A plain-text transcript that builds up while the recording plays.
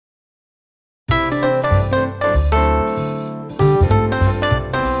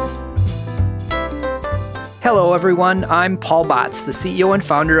Hello, everyone. I'm Paul Botts, the CEO and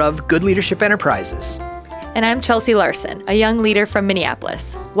founder of Good Leadership Enterprises. And I'm Chelsea Larson, a young leader from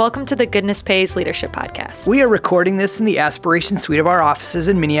Minneapolis. Welcome to the Goodness Pays Leadership Podcast. We are recording this in the Aspiration Suite of our offices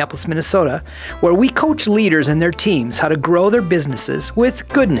in Minneapolis, Minnesota, where we coach leaders and their teams how to grow their businesses with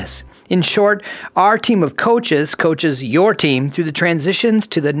goodness. In short, our team of coaches coaches your team through the transitions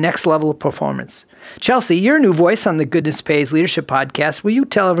to the next level of performance. Chelsea, you're a new voice on the Goodness Pays Leadership Podcast. Will you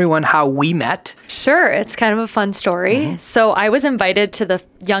tell everyone how we met? Sure. It's kind of a fun story. So I was invited to the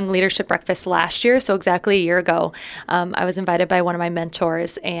Young Leadership Breakfast last year, so exactly a year ago. I was invited by one of my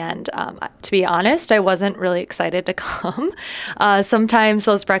mentors, and to be honest, I wasn't really excited to come. Sometimes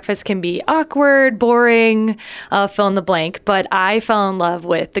those breakfasts can be awkward, boring, fill in the blank, but I fell in love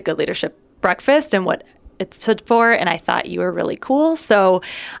with the Good Leadership Breakfast and what it stood for, and I thought you were really cool. So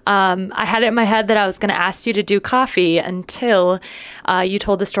I had it in my head that I was going to ask you to do coffee until you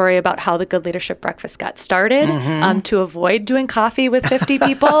told the story about how the Good Leadership Breakfast got started to avoid doing coffee with 50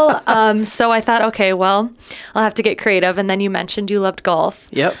 people. So I thought, okay, well, I'll have to get creative. And then you mentioned you loved golf.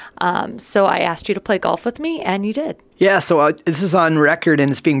 Yep. So I asked you to play golf with me, and you did. Yeah, so this is on record and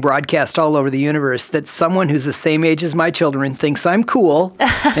it's being broadcast all over the universe that someone who's the same age as my children thinks I'm cool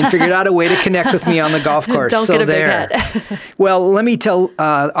and figured out a way to connect with me on the golf course. Don't so get a there. big head. Well, let me tell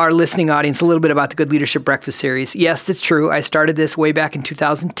our listening audience a little bit about the Good Leadership Breakfast series. Yes, that's true. I started this way back in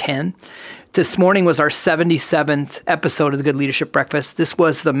 2010. This morning was our 77th episode of the Good Leadership Breakfast. This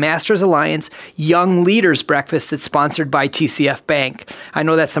was the Masters Alliance Young Leaders Breakfast that's sponsored by TCF Bank. I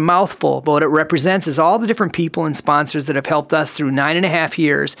know that's a mouthful, but what it represents is all the different people and sponsors that have helped us through 9.5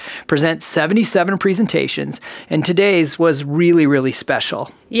 years present 77 presentations, and today's was really, really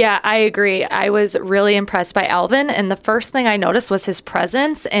special. Yeah, I agree. I was really impressed by Alvin, and the first thing I noticed was his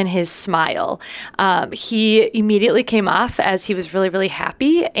presence and his smile. He immediately came off as he was really, really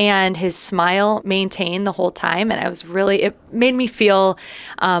happy, and his smile maintained the whole time, and it made me feel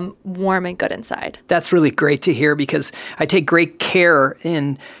warm and good inside. That's really great to hear because I take great care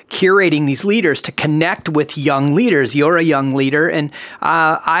in curating these leaders to connect with young leaders. You're a young leader, and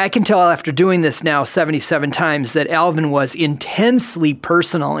I can tell after doing this now 77 times that Alvin was intensely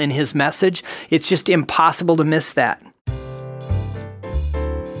personal in his message. It's just impossible to miss that.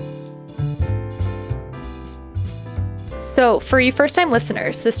 So for you first-time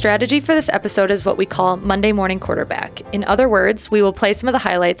listeners, the strategy for this episode is what we call Monday Morning Quarterback. In other words, we will play some of the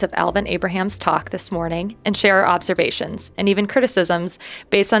highlights of Alvin Abraham's talk this morning and share our observations and even criticisms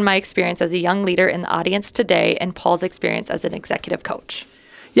based on my experience as a young leader in the audience today and Paul's experience as an executive coach.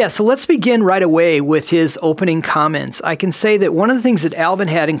 Yeah, so let's begin right away with his opening comments. I can say that one of the things that Alvin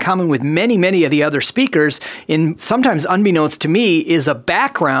had in common with many, many of the other speakers, in sometimes unbeknownst to me, is a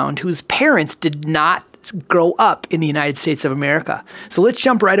background whose parents did not grow up in the United States of America. So let's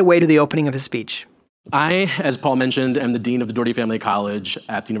jump right away to the opening of his speech. I, as Paul mentioned, am the Dean of the Doherty Family College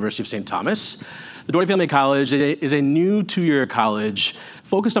at the University of St. Thomas. The Doherty Family College is a new two-year college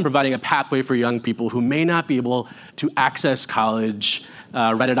focused on providing a pathway for young people who may not be able to access college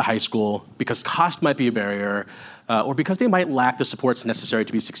right out of high school because cost might be a barrier or because they might lack the supports necessary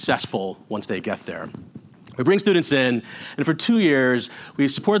to be successful once they get there. We bring students in, and for 2 years, we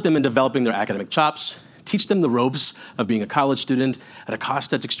support them in developing their academic chops, teach them the ropes of being a college student at a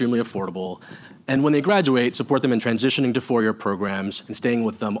cost that's extremely affordable, and when they graduate, support them in transitioning to four-year programs and staying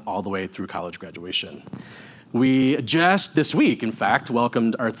with them all the way through college graduation. We just this week, in fact,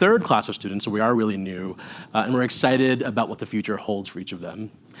 welcomed our third class of students, so we are really new, and we're excited about what the future holds for each of them.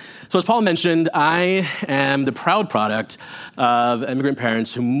 So as Paul mentioned, I am the proud product of immigrant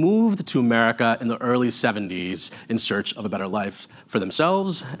parents who moved to America in the early 70s in search of a better life for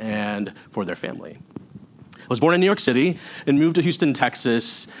themselves and for their family. I was born in New York City and moved to Houston,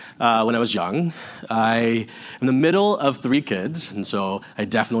 Texas when I was young. I am the middle of three kids, and so I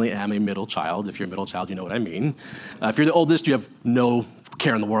definitely am a middle child. If you're a middle child, you know what I mean. If you're the oldest, you have no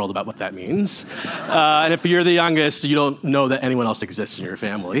care in the world about what that means. And if you're the youngest, you don't know that anyone else exists in your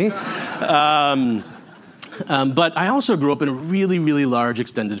family. But I also grew up in a really, really large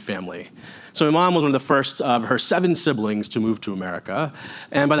extended family. So my mom was one of the first of her 7 siblings to move to America.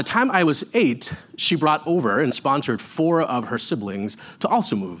 And by the time I was 8, she brought over and sponsored 4 of her siblings to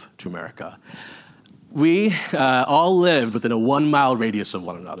also move to America. We all lived within a 1-mile radius of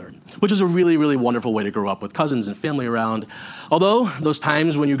one another, which is a really, really wonderful way to grow up with cousins and family around. Although those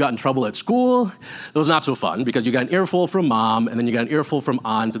times when you got in trouble at school, it was not so fun because you got an earful from mom, and then you got an earful from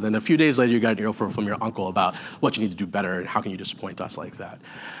aunt, and then a few days later you got an earful from your uncle about what you need to do better and how can you disappoint us like that.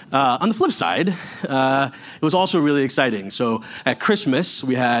 On the flip side, it was also really exciting. So at Christmas,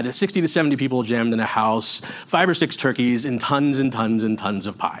 we had 60 to 70 people jammed in a house, 5 or 6 turkeys, and tons and tons and tons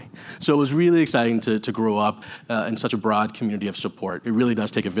of pie. So it was really exciting to to grow up in such a broad community of support. It really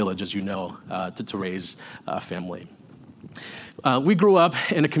does take a village, as you know, to raise a family. We grew up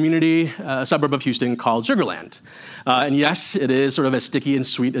in a community, a suburb of Houston called Sugar Land. And yes, it is sort of as sticky and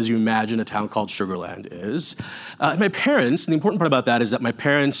sweet as you imagine a town called Sugar Land is. And my parents, and the important part about that is that my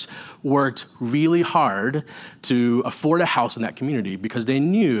parents worked really hard to afford a house in that community because they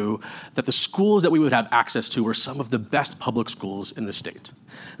knew that the schools that we would have access to were some of the best public schools in the state.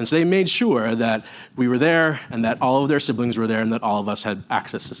 And so they made sure that we were there and that all of their siblings were there and that all of us had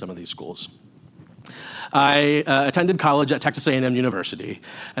access to some of these schools. I attended college at Texas A&M University,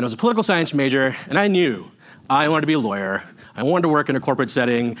 and I was a political science major, and I knew I wanted to be a lawyer, I wanted to work in a corporate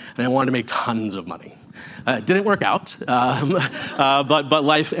setting, and I wanted to make tons of money. It didn't work out, but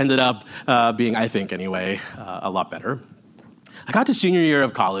life ended up being, I think anyway, a lot better. I got to senior year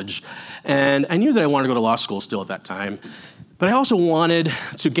of college, and I knew that I wanted to go to law school still at that time, but I also wanted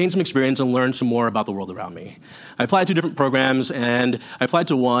to gain some experience and learn some more about the world around me. I applied to different programs, and I applied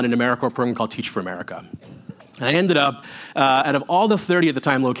to one, an AmeriCorps program called Teach for America. And I ended up, out of all the 30 at the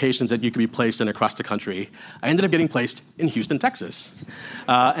time locations that you could be placed in across the country, I ended up getting placed in Houston, Texas.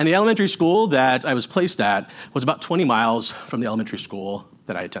 And the elementary school that I was placed at was about 20 miles from the elementary school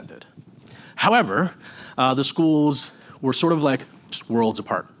that I attended. However, the schools were sort of like just worlds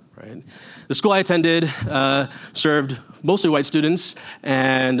apart, right? The school I attended served mostly white students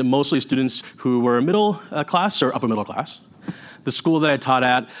and mostly students who were middle class or upper middle class. The school that I taught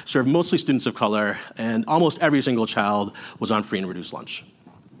at served mostly students of color, and almost every single child was on free and reduced lunch.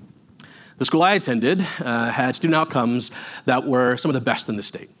 The school I attended had student outcomes that were some of the best in the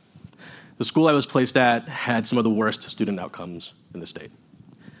state. The school I was placed at had some of the worst student outcomes in the state.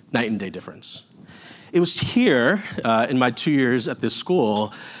 Night and day difference. It was here, in my 2 years at this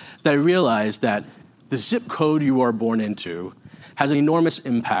school, that I realized that the zip code you are born into has an enormous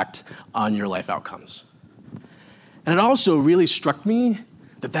impact on your life outcomes. And it also really struck me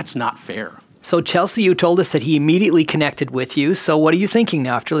that that's not fair. So Chelsea, you told us that he immediately connected with you. So what are you thinking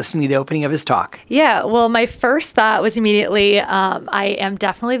now after listening to the opening of his talk? Yeah, well, my first thought was immediately, I am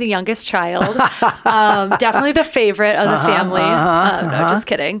definitely the youngest child, definitely the favorite of the family. No, just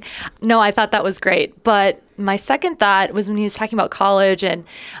kidding. No, I thought that was great. But my second thought was when he was talking about college, and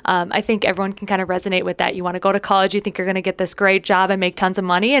I think everyone can kind of resonate with that. You want to go to college, you think you're going to get this great job and make tons of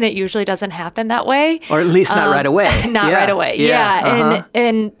money, and it usually doesn't happen that way. Or at least not right away. Right away, yeah.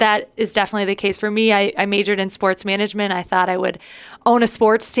 And that is definitely the case for me. I majored in sports management. I thought I would own a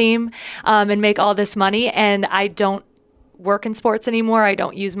sports team and make all this money, and I don't work in sports anymore. I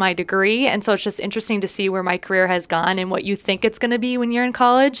don't use my degree. And so it's just interesting to see where my career has gone and what you think it's going to be when you're in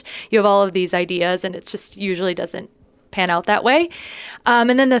college. You have all of these ideas, and it just usually doesn't pan out that way.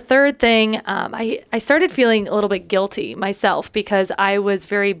 And then the third thing, I started feeling a little bit guilty myself because I was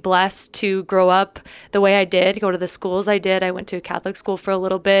very blessed to grow up the way I did, go to the schools I did. I went to a Catholic school for a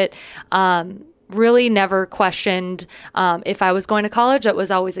little bit. Really never questioned if I was going to college. That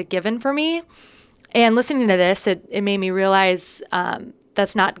was always a given for me. And listening to this, it made me realize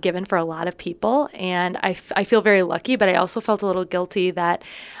that's not given for a lot of people. And I feel very lucky, but I also felt a little guilty that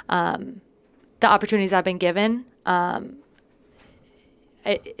the opportunities I've been given,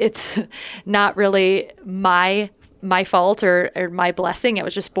 it's not really my fault or my blessing. I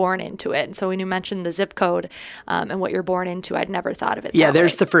was just born into it. And so when you mentioned the zip code and what you're born into, I'd never thought of it that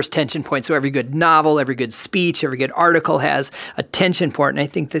there's way. The first tension point. So every good novel, every good speech, every good article has a tension point. And I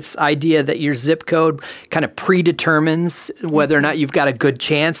think this idea that your zip code kind of predetermines whether or not you've got a good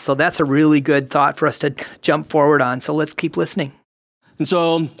chance. So that's a really good thought for us to jump forward on. So let's keep listening. And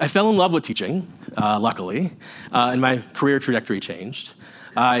so I fell in love with teaching, luckily, and my career trajectory changed.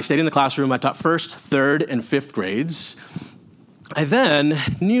 I stayed in the classroom. I taught first, third, and fifth grades. I then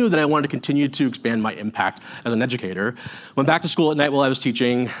knew that I wanted to continue to expand my impact as an educator. Went back to school at night while I was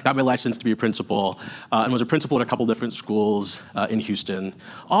teaching, got my license to be a principal, and was a principal at a couple different schools in Houston,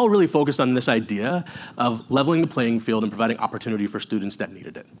 all really focused on this idea of leveling the playing field and providing opportunity for students that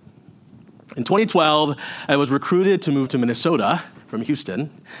needed it. In 2012, I was recruited to move to Minnesota from Houston.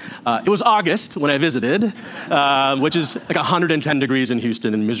 It was August when I visited, which is like 110 degrees in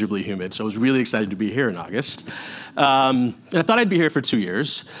Houston and miserably humid, so I was really excited to be here in August. And I thought I'd be here for 2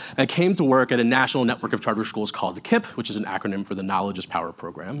 years. I came to work at a national network of charter schools called the KIPP, which is an acronym for the Knowledge is Power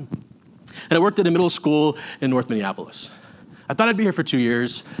program. And I worked at a middle school in North Minneapolis. I thought I'd be here for 2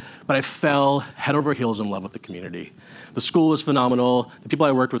 years, but I fell head over heels in love with the community. The school was phenomenal, the people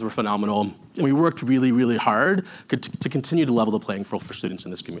I worked with were phenomenal, and we worked really, really hard to continue to level the playing field for students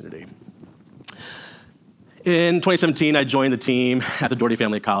in this community. In 2017, I joined the team at the Doherty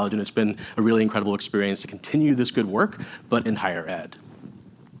Family College, and it's been a really incredible experience to continue this good work, but in higher ed.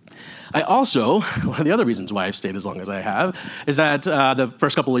 I also, one of the other reasons why I've stayed as long as I have, is that the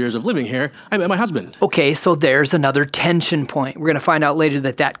first couple of years of living here, I met my husband. Okay, so there's another tension point. We're going to find out later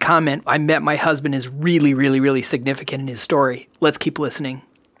that comment, I met my husband, is really, really, really significant in his story. Let's keep listening.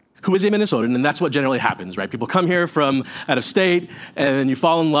 Who is a Minnesotan, and that's what generally happens, right? People come here from out of state, and then you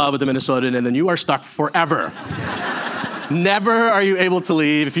fall in love with a Minnesotan, and then you are stuck forever. Never are you able to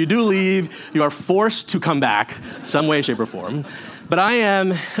leave. If you do leave, you are forced to come back some way, shape, or form. But I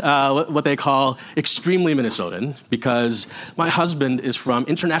am what they call extremely Minnesotan because my husband is from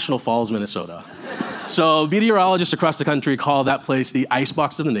International Falls, Minnesota. So meteorologists across the country call that place the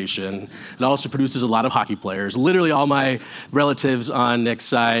icebox of the nation. It also produces a lot of hockey players. Literally all my relatives on Nick's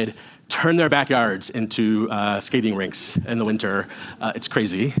side turn their backyards into skating rinks in the winter. It's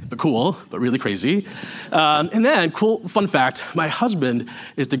crazy, but cool, but really crazy. And then, cool fun fact, my husband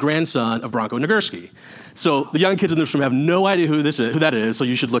is the grandson of Bronco Nagurski. So the young kids in this room have no idea who that is, so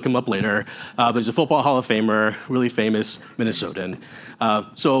you should look him up later. But he's a football Hall of Famer, really famous Minnesotan.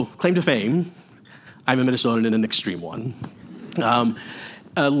 So claim to fame, I'm a Minnesotan and an extreme one.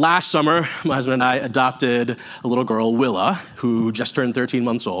 Last summer, my husband and I adopted a little girl, Willa, who just turned 13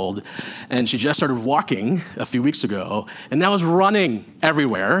 months old, and she just started walking a few weeks ago, and now is running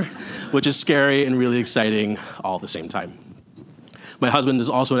everywhere, which is scary and really exciting all at the same time. My husband is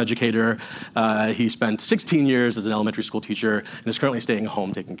also an educator. He spent 16 years as an elementary school teacher and is currently staying at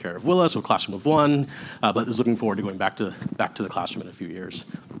home taking care of Willa, so a classroom of one, but is looking forward to going back to the classroom in a few years.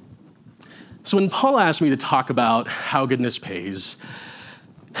 So when Paul asked me to talk about how goodness pays,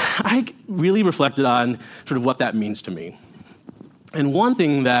 I really reflected on sort of what that means to me. And one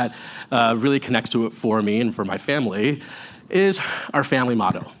thing that really connects to it for me and for my family is our family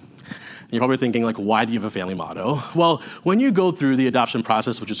motto. And you're probably thinking, like, why do you have a family motto? Well, when you go through the adoption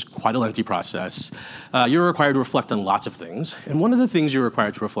process, which is quite a lengthy process, you're required to reflect on lots of things. And one of the things you're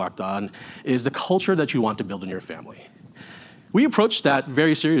required to reflect on is the culture that you want to build in your family. We approach that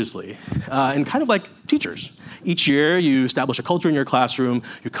very seriously, and kind of like teachers. Each year, you establish a culture in your classroom,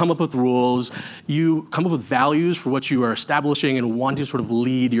 you come up with rules, you come up with values for what you are establishing and want to sort of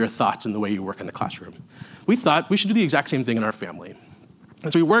lead your thoughts in the way you work in the classroom. We thought we should do the exact same thing in our family.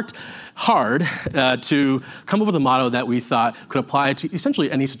 And so we worked hard to come up with a motto that we thought could apply to essentially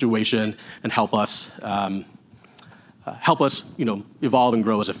any situation and help us evolve and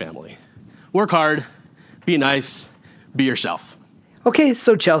grow as a family. Work hard, be nice, be yourself. Okay,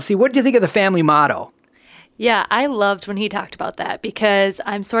 so Chelsea, what do you think of the family motto? Yeah, I loved when he talked about that because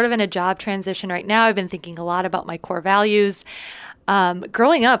I'm sort of in a job transition right now. I've been thinking a lot about my core values.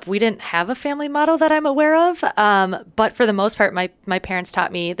 Growing up, we didn't have a family motto that I'm aware of, but for the most part, my parents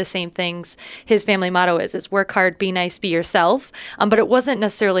taught me the same things. His family motto is work hard, be nice, be yourself, but it wasn't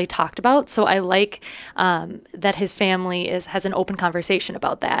necessarily talked about, so I like that his family has an open conversation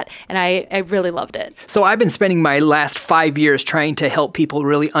about that, and I really loved it. So I've been spending my last 5 years trying to help people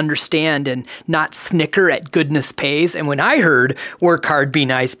really understand and not snicker at goodness pays, and when I heard work hard, be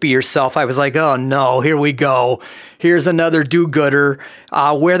nice, be yourself, I was like, oh no, here we go. Here's another do-gooder.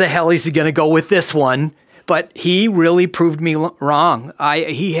 Where the hell is he going to go with this one? But he really proved me wrong.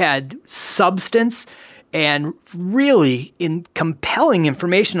 He had substance and really compelling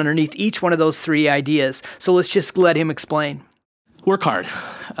information underneath each one of those three ideas. So let's just let him explain. Work hard.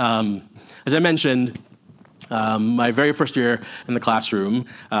 As I mentioned, my very first year in the classroom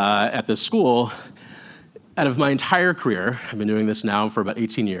at this school, out of my entire career, I've been doing this now for about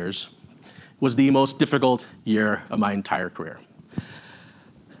 18 years, was the most difficult year of my entire career.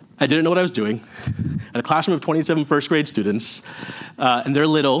 I didn't know what I was doing. At a classroom of 27 first grade students, and they're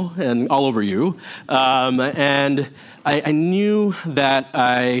little and all over you, and I knew that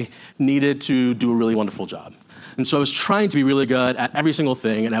I needed to do a really wonderful job. And so I was trying to be really good at every single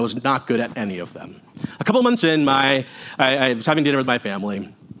thing, and I was not good at any of them. A couple months in, I was having dinner with my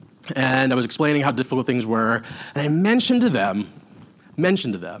family, and I was explaining how difficult things were, and I mentioned to them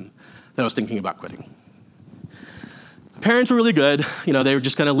that I was thinking about quitting. Parents were really good. They were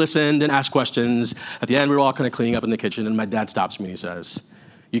just kind of listened and asked questions. At the end, we were all kind of cleaning up in the kitchen, and my dad stops me and he says,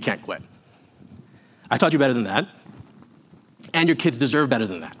 "You can't quit. I taught you better than that, and your kids deserve better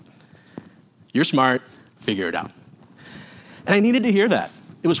than that. You're smart, figure it out." And I needed to hear that.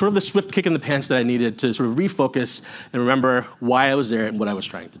 It was sort of the swift kick in the pants that I needed to sort of refocus and remember why I was there and what I was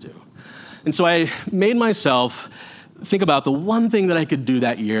trying to do. And so I made myself think about the one thing that I could do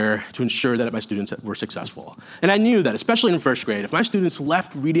that year to ensure that my students were successful. And I knew that, especially in first grade, if my students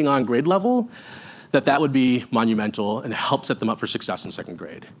left reading on grade level, that would be monumental and help set them up for success in second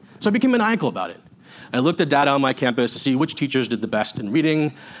grade. So I became maniacal about it. I looked at data on my campus to see which teachers did the best in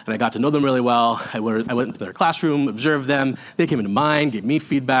reading, and I got to know them really well. I went into their classroom, observed them. They came into mine, gave me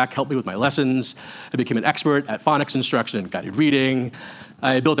feedback, helped me with my lessons. I became an expert at phonics instruction and guided reading.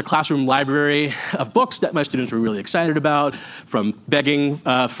 I built a classroom library of books that my students were really excited about, from begging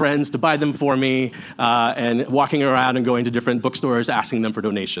friends to buy them for me, and walking around and going to different bookstores asking them for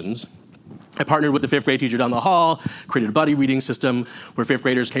donations. I partnered with the fifth grade teacher down the hall, created a buddy reading system where fifth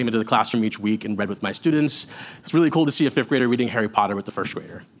graders came into the classroom each week and read with my students. It's really cool to see a fifth grader reading Harry Potter with the first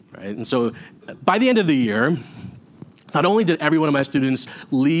grader, right? And so by the end of the year, not only did every one of my students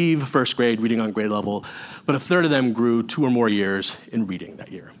leave first grade reading on grade level, but a third of them grew 2 or more years in reading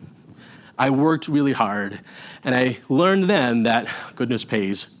that year. I worked really hard, and I learned then that goodness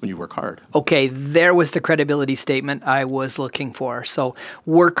pays when you work hard. Okay, there was the credibility statement I was looking for. So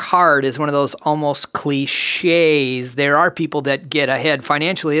work hard is one of those almost cliches. There are people that get ahead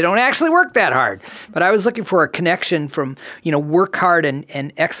financially. They don't actually work that hard. But I was looking for a connection from, work hard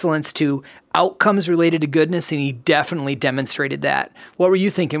and excellence to outcomes related to goodness, and he definitely demonstrated that. What were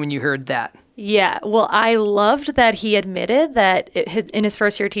you thinking when you heard that? Yeah, well, I loved that he admitted that in his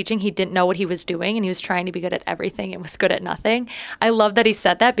first year teaching, he didn't know what he was doing and he was trying to be good at everything and was good at nothing. I love that he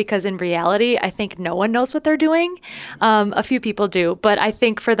said that because in reality, I think no one knows what they're doing. A few people do, but I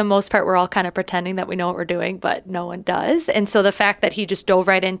think for the most part, we're all kind of pretending that we know what we're doing, but no one does. And so the fact that he just dove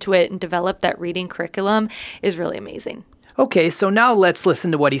right into it and developed that reading curriculum is really amazing. Okay, so now let's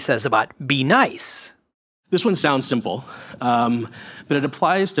listen to what he says about be nice. This one sounds simple, but it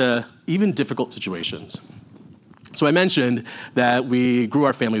applies to even difficult situations. So I mentioned that we grew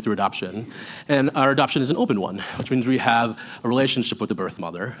our family through adoption, and our adoption is an open one, which means we have a relationship with the birth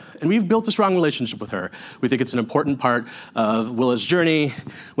mother, and we've built a strong relationship with her. We think it's an important part of Willa's journey.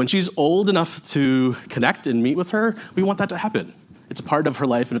 When she's old enough to connect and meet with her, we want that to happen. It's a part of her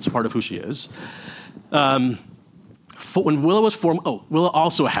life, and it's a part of who she is. When Willa was formed, Willa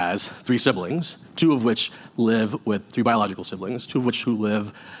also has 3 siblings, 2 of which live with 3 biological siblings, 2 of which who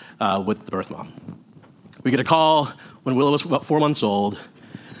live with the birth mom. We get a call when Willa was about 4 months old.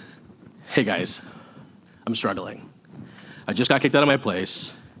 Hey guys, I'm struggling. I just got kicked out of my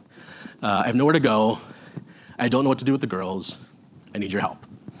place. I have nowhere to go. I don't know what to do with the girls. I need your help.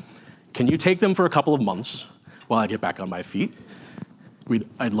 Can you take them for a couple of months while I get back on my feet?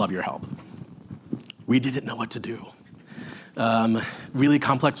 I'd love your help. We didn't know what to do. Really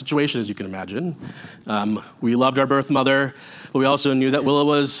complex situation, as you can imagine. We loved our birth mother, but we also knew that Willa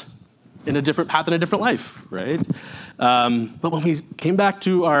was in a different path in a different life, right? But when we came back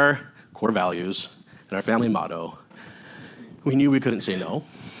to our core values and our family motto, we knew we couldn't say no.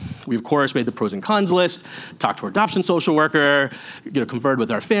 We, of course, made the pros and cons list, talked to our adoption social worker, conferred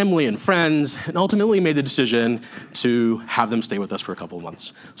with our family and friends, and ultimately made the decision to have them stay with us for a couple of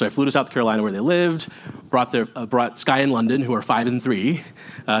months. So I flew to South Carolina where they lived, brought Sky and London, who are 5 and 3,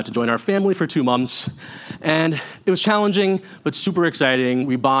 to join our family for 2 months. And it was challenging, but super exciting.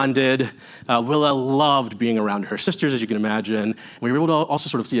 We bonded. Willa loved being around her sisters, as you can imagine. And we were able to also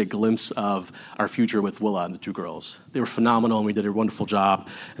sort of see a glimpse of our future with Willa and the 2 girls. They were phenomenal, and we did a wonderful job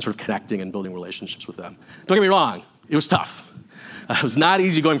in sort of connecting and building relationships with them. Don't get me wrong, it was tough. It was not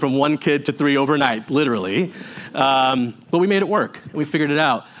easy going from 1 kid to 3 overnight, literally. But we made it work, and we figured it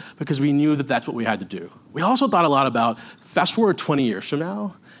out because we knew that that's what we had to do. We also thought a lot about, fast forward 20 years from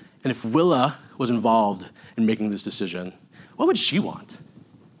now, and if Willa was involved in making this decision, what would she want?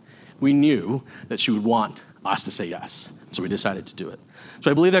 We knew that she would want us to say yes, so we decided to do it.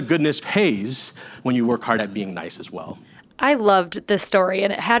 So I believe that goodness pays when you work hard at being nice as well. I loved this story,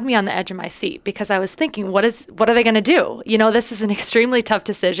 and it had me on the edge of my seat because I was thinking, what are they going to do? This is an extremely tough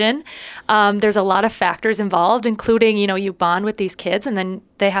decision. There's a lot of factors involved, including, you bond with these kids and then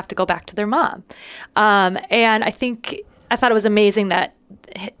they have to go back to their mom. And I thought it was amazing that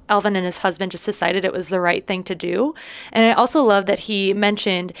Alvin and his husband just decided it was the right thing to do. And I also love that he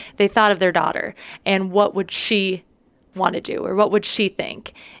mentioned they thought of their daughter and what would she want to do or what would she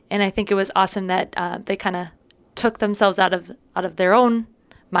think. And I think it was awesome that they kind of took themselves out of their own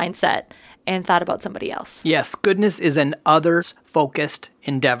mindset and thought about somebody else. Yes, goodness is an others-focused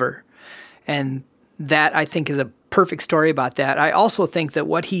endeavor. And that, I think, is a perfect story about that. I also think that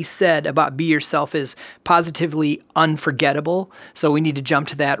what he said about be yourself is positively unforgettable. So we need to jump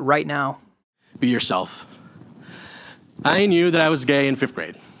to that right now. Be yourself. I knew that I was gay in 5th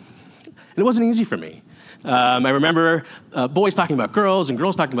grade. And it wasn't easy for me. I remember boys talking about girls and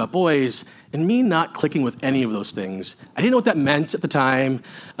girls talking about boys, and me not clicking with any of those things. I didn't know what that meant at the time,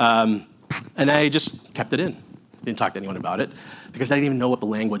 and I just kept it in. Didn't talk to anyone about it because I didn't even know what the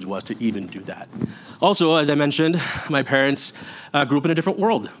language was to even do that. Also, as I mentioned, my parents grew up in a different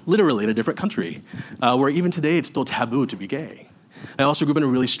world, literally in a different country, where even today it's still taboo to be gay. I also grew up in a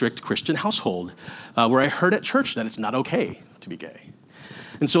really strict Christian household where I heard at church that it's not okay to be gay.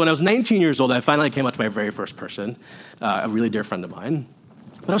 And so when I was 19 years old, I finally came up to my very first person, a really dear friend of mine.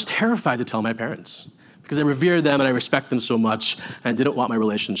 But I was terrified to tell my parents because I revere them and I respect them so much, and I didn't want my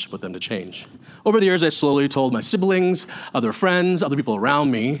relationship with them to change. Over the years, I slowly told my siblings, other friends, other people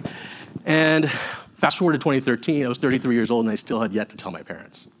around me. And fast forward to 2013, I was 33 years old and I still had yet to tell my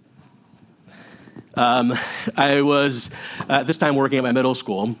parents. I was at this time working at my middle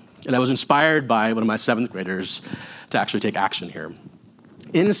school, and I was inspired by one of my seventh graders to actually take action here.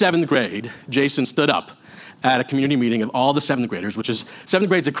 In seventh grade, Jason stood up at a community meeting of all the seventh graders, which is, seventh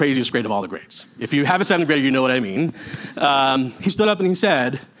grade is the craziest grade of all the grades. If you have a seventh grader, you know what I mean. He stood up and he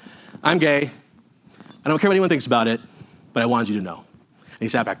said, "I'm gay. I don't care what anyone thinks about it, but I wanted you to know." And he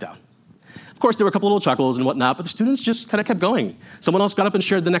sat back down. Of course, there were a couple little chuckles and whatnot, but the students just kind of kept going. Someone else got up and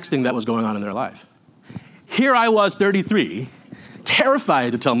shared the next thing that was going on in their life. Here I was, 33,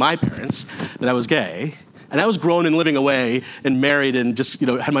 terrified to tell my parents that I was gay, and I was grown and living away and married and just,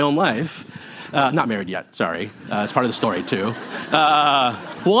 had my own life. Not married yet, sorry. It's part of the story, too.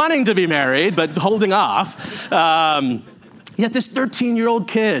 Wanting to be married, but holding off. Yet this 13-year-old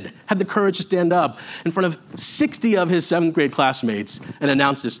kid had the courage to stand up in front of 60 of his seventh grade classmates and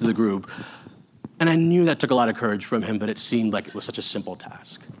announce this to the group. And I knew that took a lot of courage from him, but it seemed like it was such a simple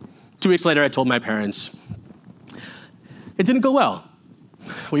task. 2 weeks later, I told my parents. It didn't go well.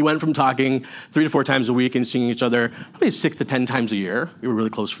 We went from talking 3 to 4 times a week and seeing each other probably 6 to 10 times a year. We were a really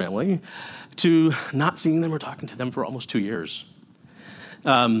close family. To not seeing them or talking to them for almost 2 years.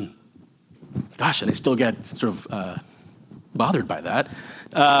 And I still get sort of bothered by that.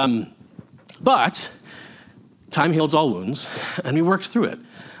 But time heals all wounds, and we worked through it.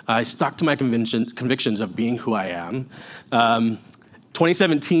 I stuck to my convictions of being who I am.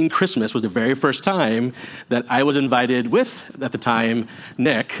 2017 Christmas was the very first time that I was invited with, at the time,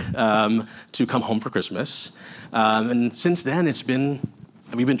 Nick, to come home for Christmas. And since then,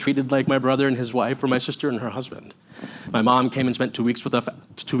 we've been treated like my brother and his wife or my sister and her husband. My mom came and spent 2 weeks with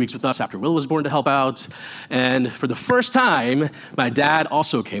us after Will was born to help out. And for the first time, my dad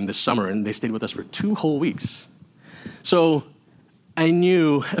also came this summer, and they stayed with us for 2 whole weeks. So I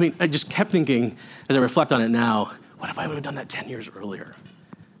just kept thinking, as I reflect on it now, what if I would have done that 10 years earlier?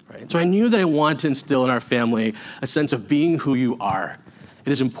 Right? So I knew that I wanted to instill in our family a sense of being who you are.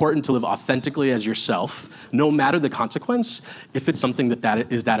 It is important to live authentically as yourself, no matter the consequence, if it's something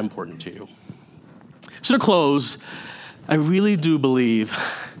that is that important to you. So to close, I really do believe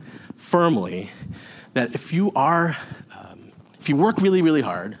firmly that if you work really, really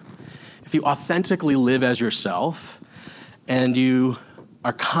hard, if you authentically live as yourself, and you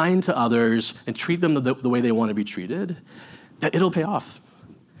are kind to others and treat them the way they want to be treated, that it'll pay off.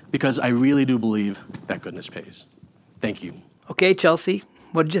 Because I really do believe that goodness pays. Thank you. Okay, Chelsea,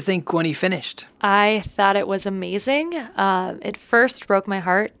 what did you think when he finished? I thought it was amazing. It first broke my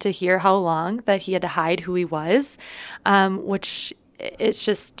heart to hear how long that he had to hide who he was, which is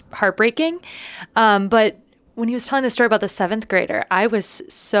just heartbreaking. But when he was telling the story about the seventh grader, I was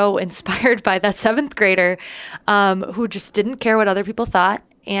so inspired by that seventh grader who just didn't care what other people thought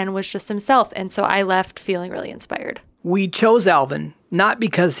and was just himself. And so I left feeling really inspired. We chose Alvin not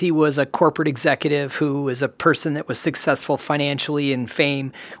because he was a corporate executive who was a person that was successful financially and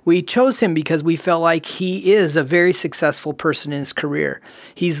fame. We chose him because we felt like he is a very successful person in his career.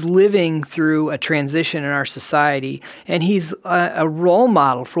 He's living through a transition in our society, and he's a role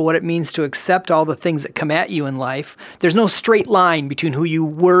model for what it means to accept all the things that come at you in life. There's no straight line between who you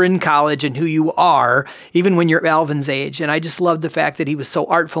were in college and who you are, even when you're Alvin's age. And I just love the fact that he was so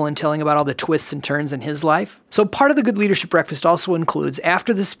artful in telling about all the twists and turns in his life. So part of the Good Leadership Breakfast also includes,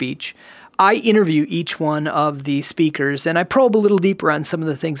 after the speech, I interview each one of the speakers, and I probe a little deeper on some of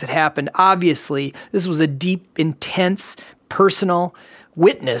the things that happened. Obviously, this was a deep, intense, personal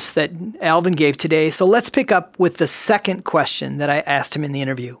witness that Alvin gave today. So let's pick up with the second question that I asked him in the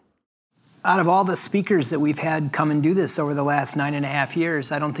interview. Out of all the speakers that we've had come and do this over the last 9.5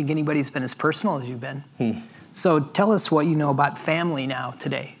 years, I don't think anybody's been as personal as you've been. So tell us what you know about family now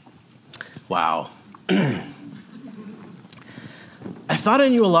today. Wow. I thought I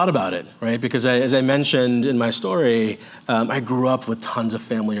knew a lot about it, right? Because as I mentioned in my story, I grew up with tons of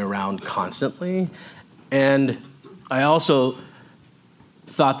family around constantly. And I also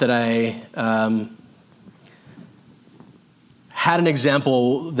thought that I had an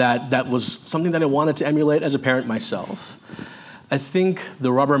example that was something that I wanted to emulate as a parent myself. I think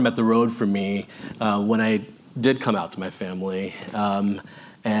the rubber met the road for me when I did come out to my family,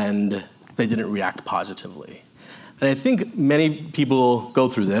 and they didn't react positively. And I think many people go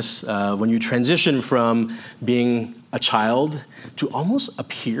through this when you transition from being a child to almost a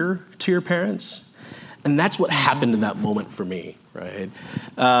peer to your parents. And that's what happened in that moment for me, right?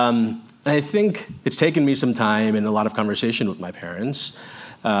 And I think it's taken me some time and a lot of conversation with my parents,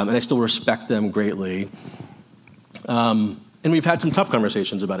 and I still respect them greatly. And we've had some tough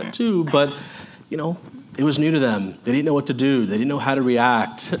conversations about it too, but, it was new to them. They didn't know what to do. They didn't know how to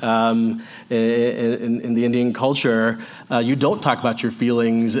react. In the Indian culture, you don't talk about your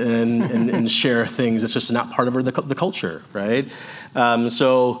feelings and share things. It's just not part of the culture, right?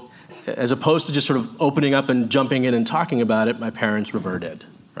 So as opposed to just sort of opening up and jumping in and talking about it, my parents reverted,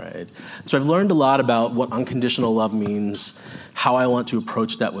 right? So I've learned a lot about what unconditional love means, how I want to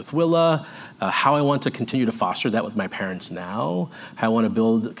approach that with Willa, how I want to continue to foster that with my parents now, how I want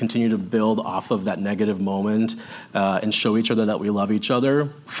to continue to build off of that negative moment and show each other that we love each other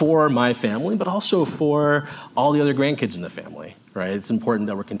for my family, but also for all the other grandkids in the family, right? It's important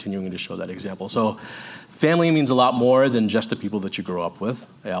that we're continuing to show that example. So family means a lot more than just the people that you grow up with.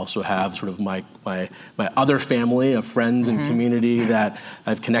 I also have sort of my other family of friends and community that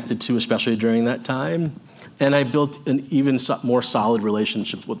I've connected to, especially during that time. And I built an even more solid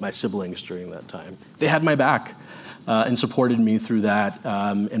relationship with my siblings during that time. They had my back and supported me through that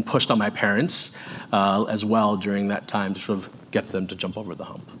and pushed on my parents as well during that time to sort of get them to jump over the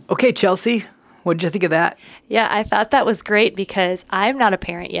hump. Okay, Chelsea, what did you think of that? Yeah, I thought that was great because I'm not a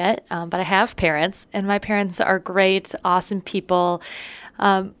parent yet, but I have parents, and my parents are great, awesome people.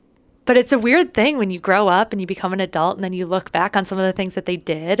 But it's a weird thing when you grow up and you become an adult and then you look back on some of the things that they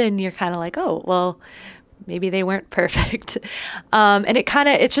did and you're kind of like, oh, well, maybe they weren't perfect. And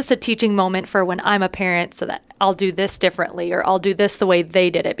it's just a teaching moment for when I'm a parent so that I'll do this differently or I'll do this the way they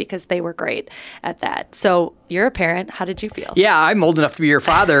did it because they were great at that. So you're a parent. How did you feel? Yeah, I'm old enough to be your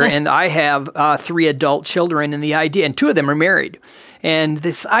father, and I have 3 adult children, and and 2 of them are married. And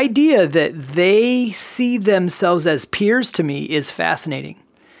this idea that they see themselves as peers to me is fascinating.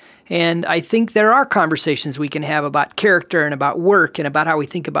 And I think there are conversations we can have about character and about work and about how we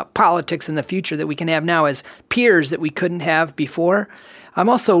think about politics in the future that we can have now as peers that we couldn't have before. I'm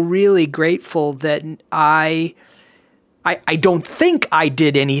also really grateful that I don't think I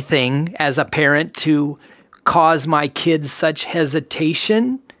did anything as a parent to cause my kids such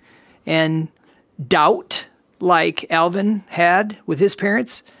hesitation and doubt like Alvin had with his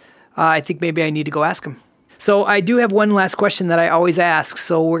parents. I think maybe I need to go ask him. So I do have one last question that I always ask,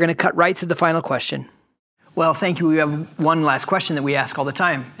 so we're going to cut right to the final question. Well, thank you. We have one last question that we ask all the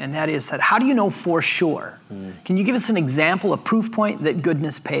time, and that is that how do you know for sure? Can you give us an example, a proof point that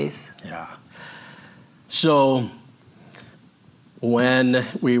goodness pays? Yeah. So when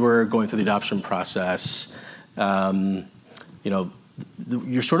we were going through the adoption process, you're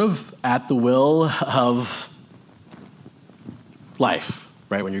sort of at the will of life,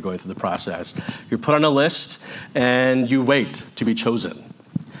 right, when you're going through the process. You're put on a list, and you wait to be chosen.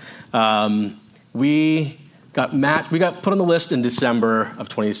 We got put on the list in December of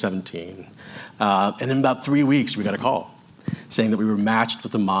 2017. And in about 3 weeks, we got a call saying that we were matched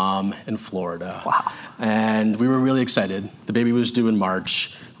with a mom in Florida. Wow. And we were really excited. The baby was due in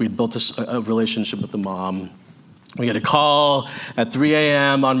March. We'd built a relationship with the mom. We got a call at 3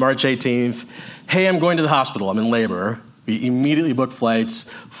 a.m. on March 18th. Hey, I'm going to the hospital. I'm in labor. We immediately booked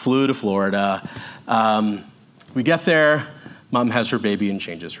flights, flew to Florida. We get there. Mom has her baby and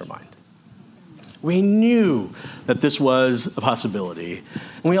changes her mind. We knew that this was a possibility.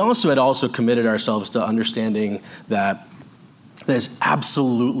 And we also had committed ourselves to understanding that that is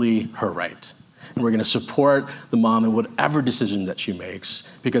absolutely her right. And we're going to support the mom in whatever decision that she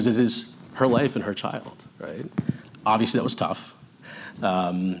makes because it is her life and her child, right? Obviously, that was tough.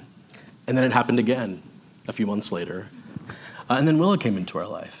 And then it happened again a few months later. And then Willa came into our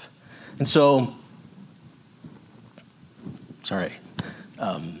life. And so,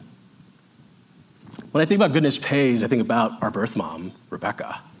 when I think about goodness pays, I think about our birth mom,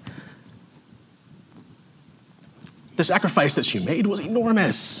 Rebecca. The sacrifice that she made was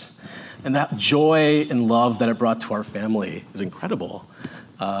enormous. And that joy and love that it brought to our family is incredible.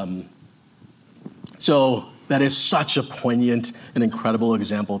 So that is such a poignant and incredible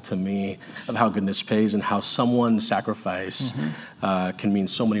example to me of how goodness pays and how someone's sacrifice can mean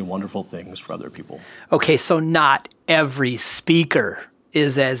so many wonderful things for other people. Okay, so not every speaker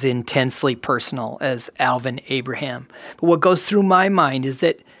is as intensely personal as Alvin Abraham. But what goes through my mind is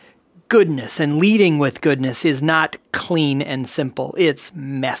that goodness and leading with goodness is not clean and simple. It's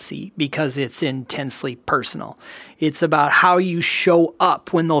messy because it's intensely personal. It's about how you show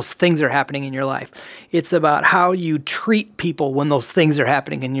up when those things are happening in your life. It's about how you treat people when those things are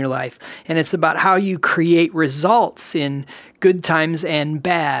happening in your life. And it's about how you create results in good times and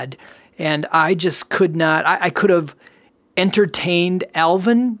bad. And I just could not, I could have entertained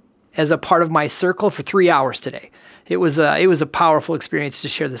Alvin as a part of my circle for 3 hours today. It was a powerful experience to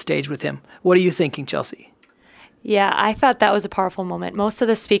share the stage with him. What are you thinking, Chelsea? Yeah, I thought that was a powerful moment. Most of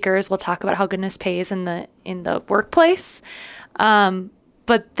the speakers will talk about how goodness pays in the workplace,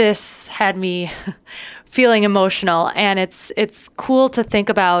 but this had me feeling emotional, and it's cool to think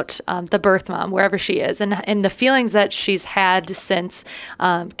about the birth mom, wherever she is, and the feelings that she's had since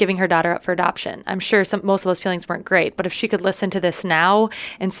giving her daughter up for adoption. I'm sure most of those feelings weren't great, but if she could listen to this now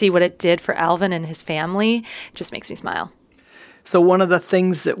and see what it did for Alvin and his family, it just makes me smile. So one of the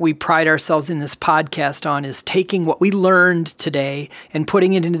things that we pride ourselves in this podcast on is taking what we learned today and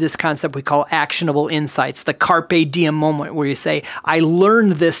putting it into this concept we call actionable insights, the carpe diem moment where you say, I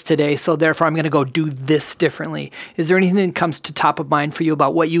learned this today, so therefore I'm going to go do this differently. Is there anything that comes to top of mind for you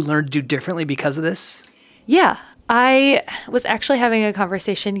about what you learned to do differently because of this? Yeah. I was actually having a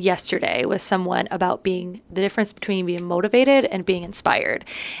conversation yesterday with someone about the difference between being motivated and being inspired.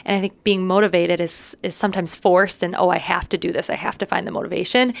 And I think being motivated is sometimes forced and, I have to do this. I have to find the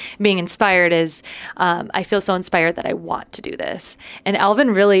motivation. Being inspired is, I feel so inspired that I want to do this. And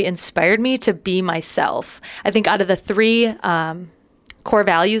Alvin really inspired me to be myself. I think out of the three core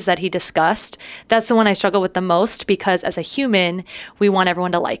values that he discussed, that's the one I struggle with the most, because as a human, we want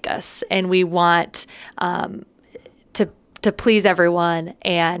everyone to like us and we want to please everyone.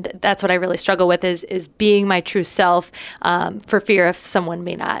 And that's what I really struggle with is being my true self, for fear if someone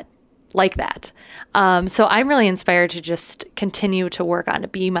may not like that. So I'm really inspired to just continue to work on to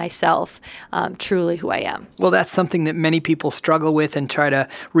be myself, truly who I am. Well, that's something that many people struggle with and try to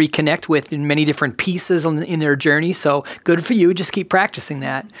reconnect with in many different pieces in their journey. So good for you. Just keep practicing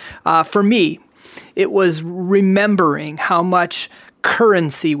that. For me, it was remembering how much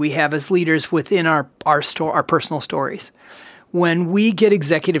currency we have as leaders within our personal stories. When we get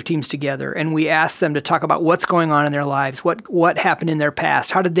executive teams together and we ask them to talk about what's going on in their lives, what happened in their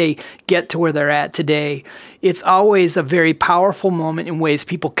past, how did they get to where they're at today, it's always a very powerful moment in ways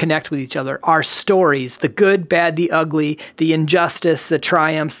people connect with each other. Our stories, the good, bad, the ugly, the injustice, the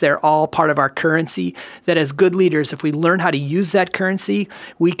triumphs, they're all part of our currency. That as good leaders, if we learn how to use that currency,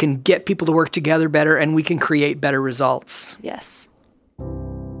 we can get people to work together better and we can create better results. Yes.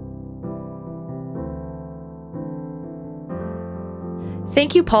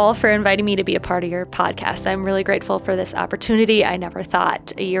 Thank you, Paul, for inviting me to be a part of your podcast. I'm really grateful for this opportunity. I never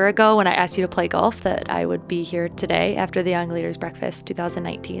thought a year ago when I asked you to play golf that I would be here today after the Young Leaders Breakfast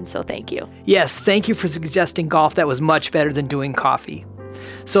 2019. So thank you. Yes, thank you for suggesting golf. That was much better than doing coffee.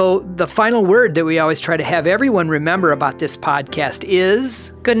 So the final word that we always try to have everyone remember about this podcast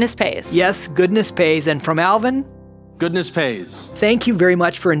is... Goodness pays. Yes, goodness pays. And from Alvin? Goodness pays. Thank you very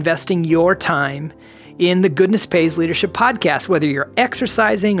much for investing your time in the Goodness Pays Leadership Podcast, whether you're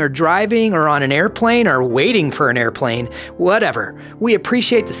exercising or driving or on an airplane or waiting for an airplane, whatever. We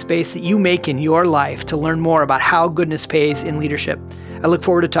appreciate the space that you make in your life to learn more about how goodness pays in leadership. I look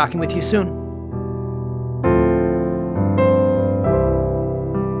forward to talking with you soon.